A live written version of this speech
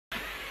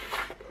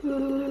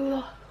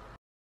Can't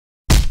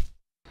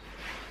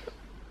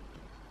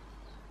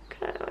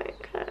wait.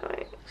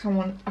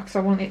 Because I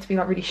want it to be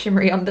like really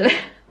shimmery under.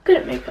 Good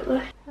at makeup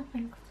though. Oh,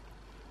 thanks.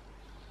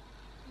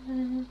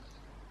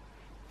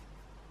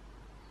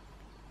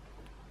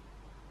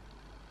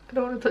 I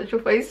don't want to touch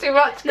your face too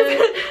much. No.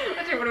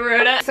 I don't want to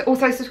ruin it. So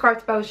also subscribe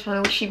to Belle's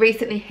channel. She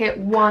recently hit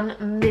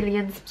 1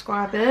 million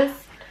subscribers.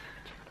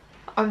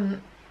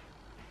 I'm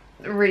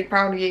really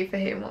proud of you for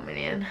hitting 1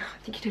 million. I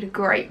think you did a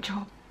great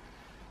job.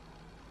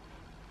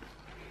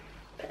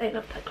 But they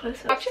love that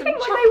close up. Do you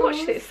think when they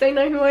watch this, they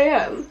know who I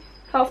am?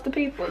 Half the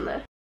people in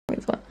there.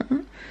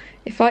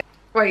 If I...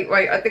 Wait,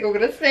 I think I'm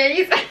going to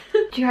sneeze.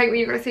 Do you hate when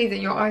you're going to sneeze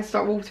and your eyes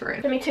start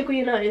watering? Let me tickle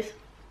your nose.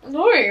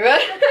 No. Air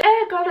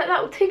gun,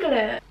 that will tickle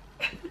it.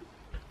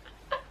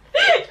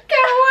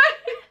 Get away.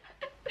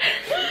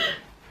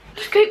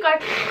 Just keep going.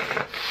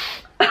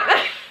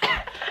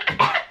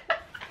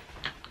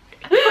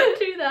 Don't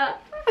do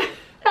that.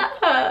 That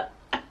hurt.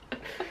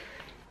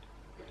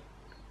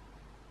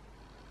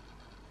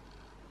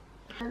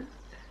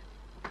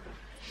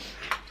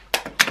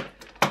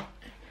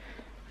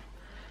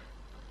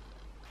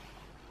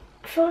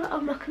 I feel like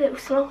I'm like a little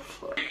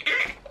sloth.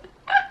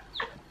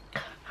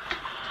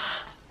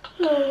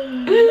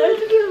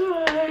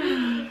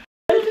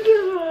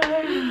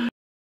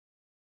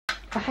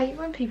 I hate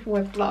when people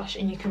wear blush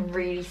and you can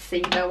really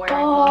see they're wearing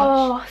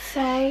Oh, blush.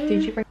 same.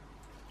 Did you bring...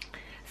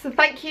 So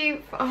thank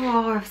you.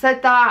 Oh, I've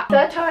said that.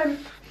 3rd time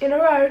in a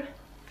row.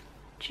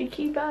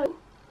 Cheeky bow.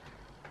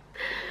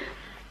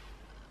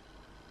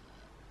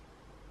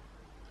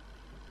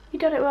 You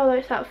done it well though,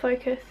 it's out of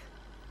focus.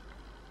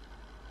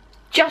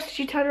 Just as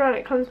you turn around,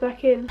 it comes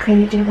back in.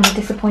 You didn't want to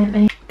disappoint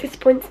me.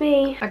 Disappoints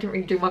me. I didn't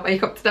really do my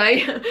makeup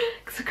today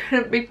because I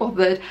couldn't be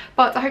bothered.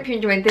 But I hope you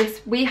enjoyed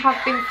this. We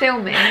have been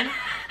filming.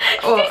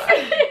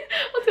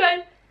 What's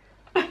going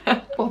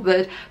on?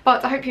 Bothered.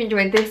 But I hope you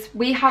enjoyed this.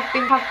 We have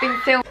been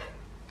filming.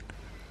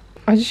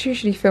 I just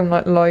usually film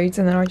like loads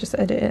and then I just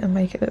edit it and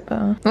make it look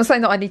better. I'm not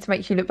saying that I need to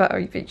make you look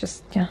better, but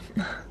just, yeah.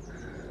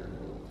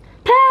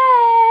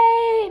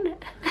 Pain!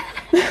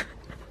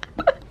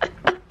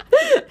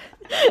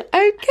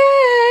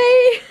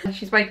 Okay.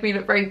 She's making me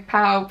look very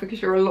proud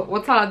because you're a lot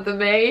more tanned than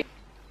me.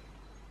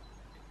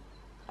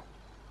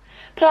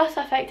 Plus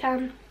I fake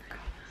tan.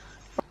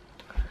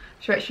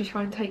 Should we actually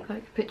try and take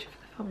like a picture for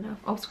the thumbnail?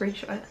 I'll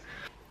screenshot it.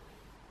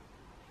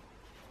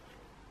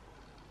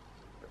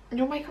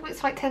 Your makeup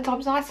looks like 10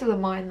 times nicer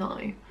than mine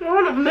though.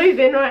 I'm not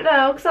moving right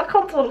now because that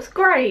contour looks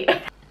great.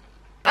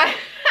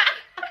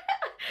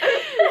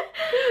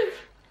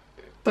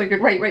 So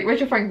good. Wait, where's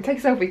your phone? Take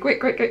a selfie. Quick,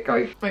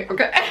 go. Wait,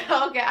 okay.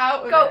 I'll get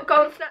out. Go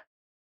on, snap.